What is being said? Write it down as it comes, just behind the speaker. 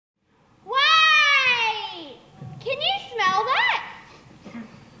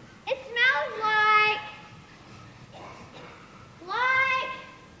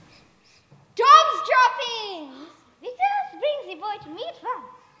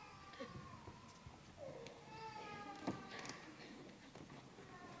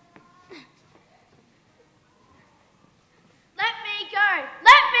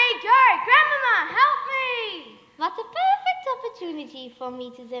for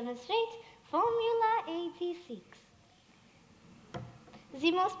me to demonstrate Formula 86. The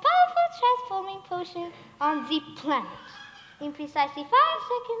most powerful transforming potion on the planet. In precisely 5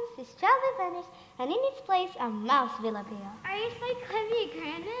 seconds, this child will vanish, and in its place, a mouse will appear. Are you so clever, Your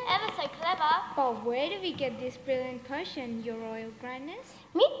Grandness? Ever so clever. But where do we get this brilliant potion, Your Royal Grandness?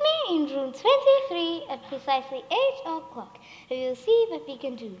 Meet me in room 23 at precisely 8 o'clock, and we'll see what we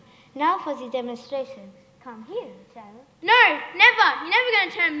can do. Now for the demonstration. Come here, child. No, never! You're never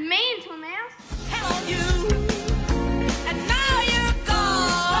going to turn me into a mouse. Hello, you!